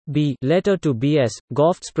B. Letter to BS.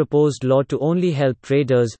 Govt's proposed law to only help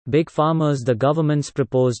traders, big farmers. The government's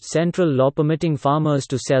proposed central law permitting farmers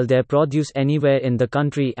to sell their produce anywhere in the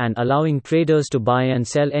country and allowing traders to buy and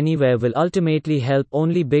sell anywhere will ultimately help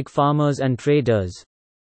only big farmers and traders.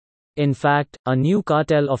 In fact, a new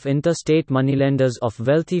cartel of interstate moneylenders of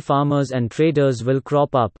wealthy farmers and traders will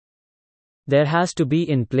crop up. There has to be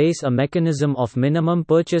in place a mechanism of minimum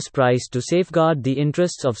purchase price to safeguard the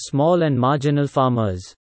interests of small and marginal farmers.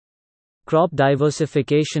 Crop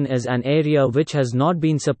diversification is an area which has not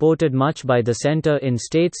been supported much by the centre in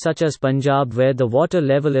states such as Punjab, where the water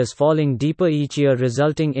level is falling deeper each year,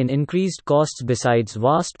 resulting in increased costs besides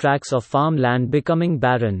vast tracts of farmland becoming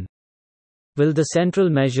barren. Will the central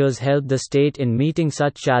measures help the state in meeting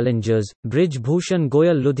such challenges? Brij Bhushan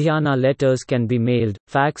Goyal. Ludhiana. Letters can be mailed,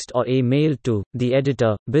 faxed or mailed to the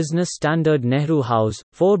editor, Business Standard, Nehru House,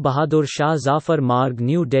 4 Bahadur Shah Zafar Marg,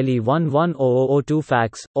 New Delhi 110002.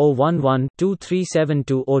 Fax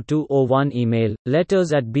 011-23720201. Email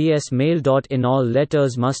letters@bsmail.in. All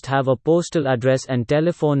letters must have a postal address and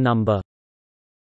telephone number.